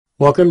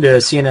Welcome to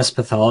CNS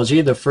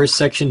Pathology. The first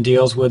section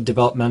deals with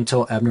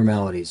developmental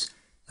abnormalities.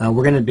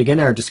 We're going to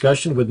begin our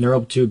discussion with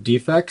neural tube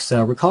defects.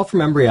 Recall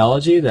from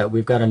embryology that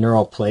we've got a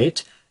neural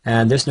plate,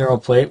 and this neural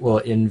plate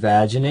will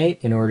invaginate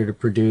in order to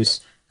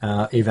produce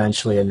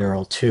eventually a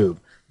neural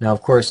tube. Now,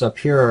 of course, up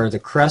here are the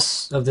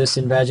crests of this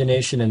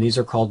invagination, and these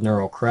are called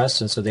neural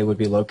crests, and so they would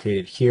be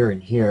located here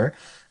and here.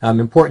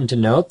 Important to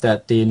note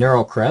that the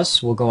neural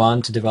crests will go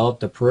on to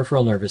develop the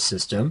peripheral nervous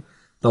system.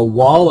 The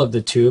wall of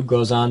the tube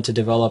goes on to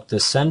develop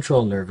the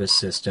central nervous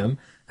system,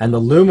 and the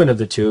lumen of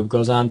the tube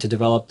goes on to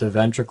develop the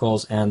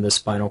ventricles and the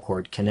spinal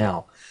cord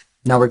canal.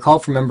 Now recall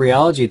from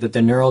embryology that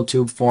the neural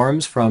tube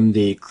forms from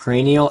the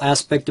cranial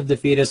aspect of the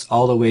fetus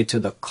all the way to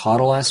the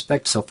caudal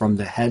aspect, so from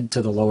the head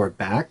to the lower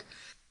back.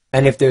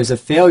 And if there's a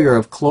failure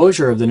of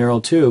closure of the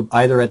neural tube,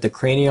 either at the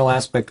cranial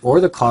aspect or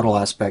the caudal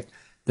aspect,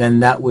 then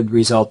that would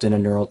result in a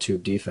neural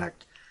tube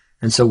defect.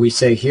 And so we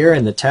say here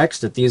in the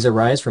text that these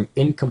arise from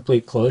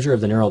incomplete closure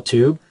of the neural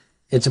tube.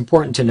 It's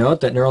important to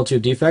note that neural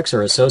tube defects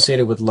are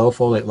associated with low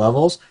folate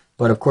levels,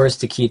 but of course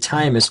the key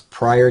time is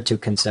prior to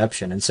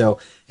conception. And so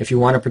if you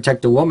want to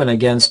protect a woman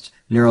against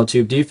neural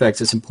tube defects,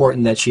 it's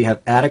important that she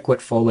have adequate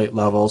folate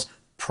levels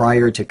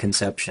prior to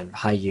conception,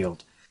 high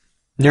yield.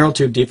 Neural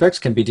tube defects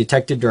can be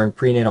detected during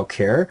prenatal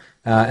care,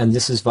 and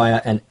this is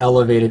via an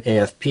elevated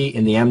AFP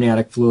in the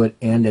amniotic fluid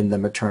and in the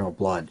maternal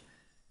blood.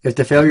 If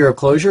the failure of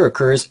closure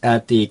occurs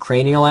at the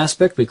cranial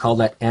aspect, we call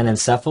that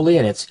anencephaly,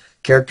 and it's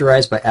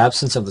characterized by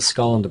absence of the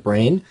skull and the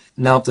brain.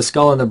 Now, if the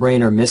skull and the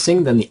brain are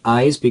missing, then the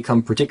eyes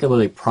become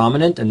particularly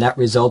prominent, and that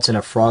results in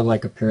a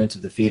frog-like appearance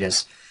of the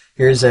fetus.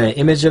 Here's an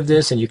image of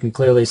this, and you can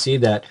clearly see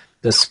that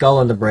the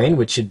skull and the brain,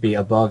 which should be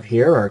above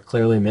here, are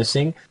clearly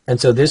missing. And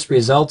so this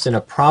results in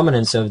a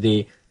prominence of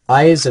the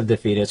eyes of the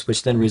fetus,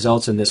 which then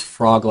results in this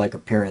frog-like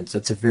appearance.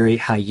 That's a very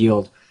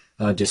high-yield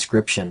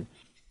description.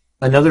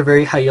 Another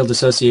very high-yield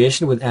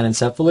association with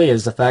anencephaly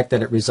is the fact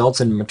that it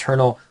results in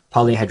maternal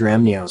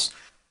polyhydramnios.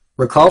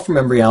 Recall from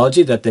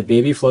embryology that the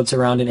baby floats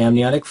around in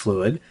amniotic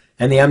fluid,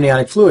 and the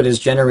amniotic fluid is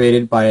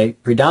generated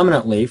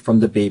predominantly from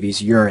the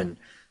baby's urine.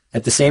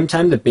 At the same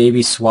time, the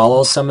baby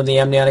swallows some of the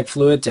amniotic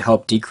fluid to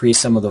help decrease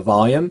some of the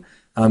volume,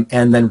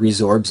 and then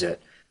resorbs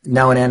it.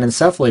 Now in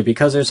anencephaly,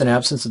 because there's an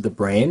absence of the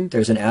brain,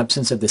 there's an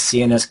absence of the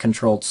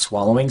CNS-controlled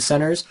swallowing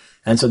centers,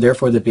 and so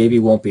therefore the baby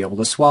won't be able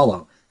to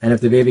swallow. And if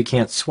the baby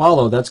can't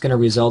swallow, that's going to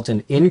result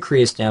in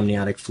increased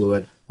amniotic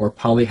fluid or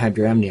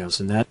polyhydramnios,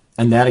 and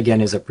that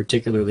again is a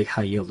particularly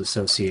high-yield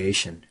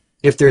association.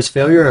 If there's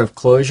failure of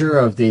closure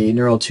of the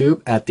neural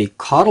tube at the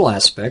caudal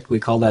aspect, we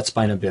call that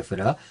spina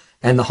bifida,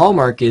 and the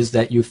hallmark is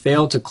that you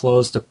fail to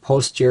close the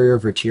posterior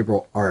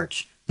vertebral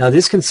arch. Now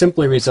this can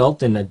simply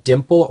result in a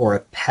dimple or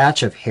a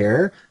patch of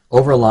hair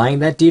overlying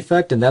that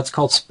defect, and that's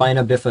called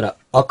spina bifida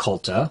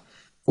occulta,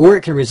 or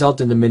it can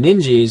result in the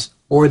meninges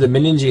or the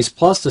meninges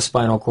plus the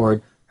spinal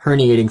cord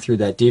herniating through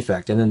that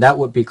defect, and then that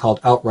would be called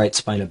outright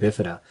spina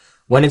bifida.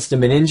 When it's the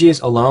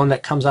meninges alone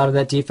that comes out of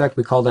that defect,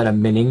 we call that a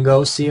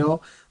meningocele.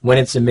 When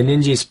it's the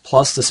meninges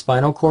plus the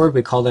spinal cord,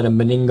 we call that a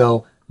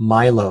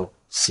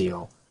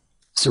meningomyelocele.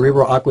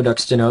 Cerebral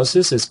aqueduct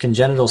stenosis is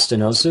congenital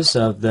stenosis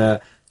of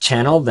the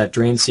channel that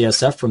drains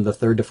CSF from the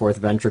third to fourth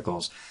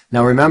ventricles.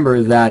 Now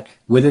remember that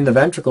within the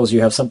ventricles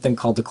you have something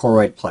called the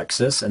choroid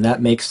plexus, and that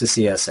makes the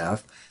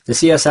CSF. The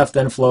CSF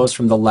then flows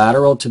from the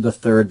lateral to the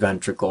third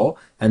ventricle,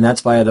 and that's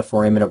via the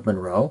foramen of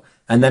Monroe,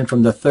 and then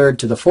from the third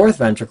to the fourth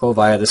ventricle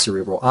via the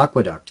cerebral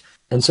aqueduct.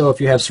 And so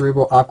if you have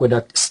cerebral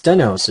aqueduct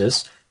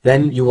stenosis,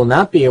 then you will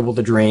not be able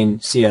to drain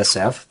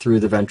CSF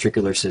through the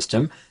ventricular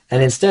system,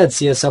 and instead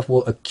CSF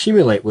will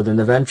accumulate within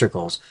the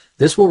ventricles.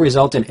 This will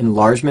result in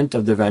enlargement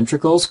of the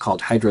ventricles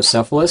called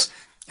hydrocephalus,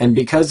 and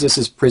because this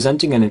is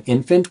presenting in an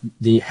infant,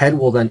 the head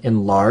will then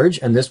enlarge,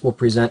 and this will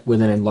present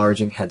with an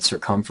enlarging head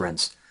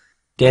circumference.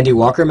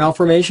 Dandy-Walker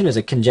malformation is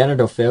a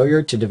congenital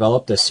failure to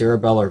develop the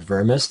cerebellar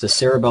vermis. The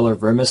cerebellar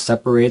vermis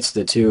separates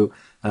the two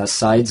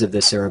sides of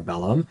the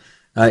cerebellum.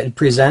 It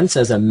presents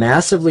as a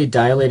massively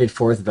dilated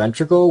fourth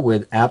ventricle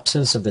with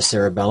absence of the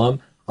cerebellum,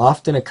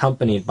 often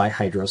accompanied by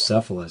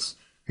hydrocephalus.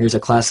 Here's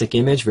a classic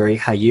image, very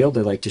high yield.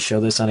 I like to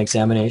show this on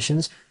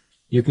examinations.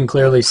 You can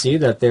clearly see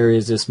that there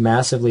is this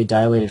massively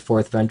dilated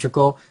fourth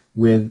ventricle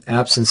with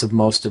absence of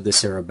most of the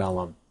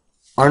cerebellum.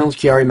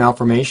 Arnold-Chiari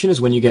malformation is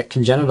when you get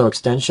congenital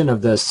extension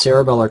of the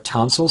cerebellar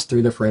tonsils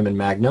through the foramen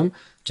magnum.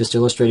 Just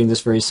illustrating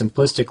this very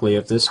simplistically,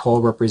 if this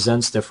hole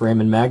represents the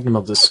foramen magnum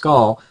of the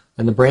skull,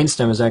 then the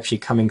brainstem is actually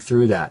coming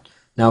through that.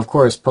 Now, of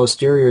course,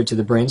 posterior to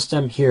the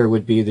brainstem here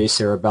would be the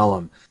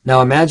cerebellum.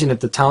 Now imagine if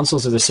the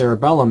tonsils of the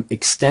cerebellum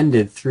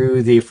extended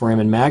through the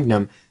foramen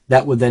magnum,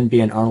 that would then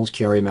be an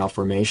Arnold-Chiari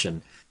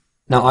malformation.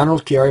 Now,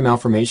 Arnold-Chiari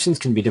malformations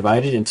can be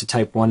divided into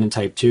type 1 and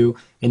type 2.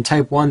 In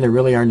type 1, there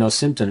really are no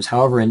symptoms.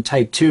 However, in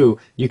type 2,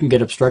 you can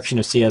get obstruction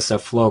of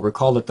CSF flow.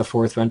 Recall that the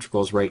fourth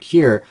ventricle is right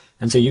here,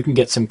 and so you can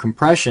get some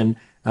compression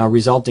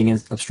resulting in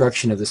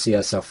obstruction of the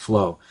CSF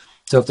flow.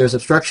 So if there's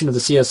obstruction of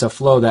the CSF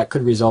flow, that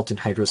could result in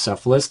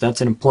hydrocephalus.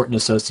 That's an important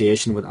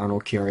association with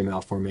Arnold-Chiari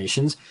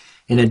malformations.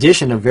 In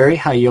addition, a very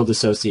high yield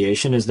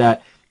association is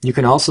that You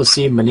can also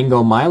see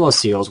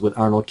meningomyelocele with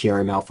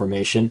Arnold-Chiari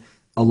malformation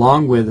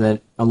along with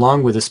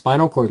a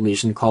spinal cord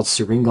lesion called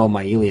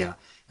syringomyelia.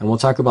 And we'll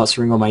talk about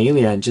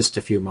syringomyelia in just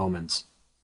a few moments.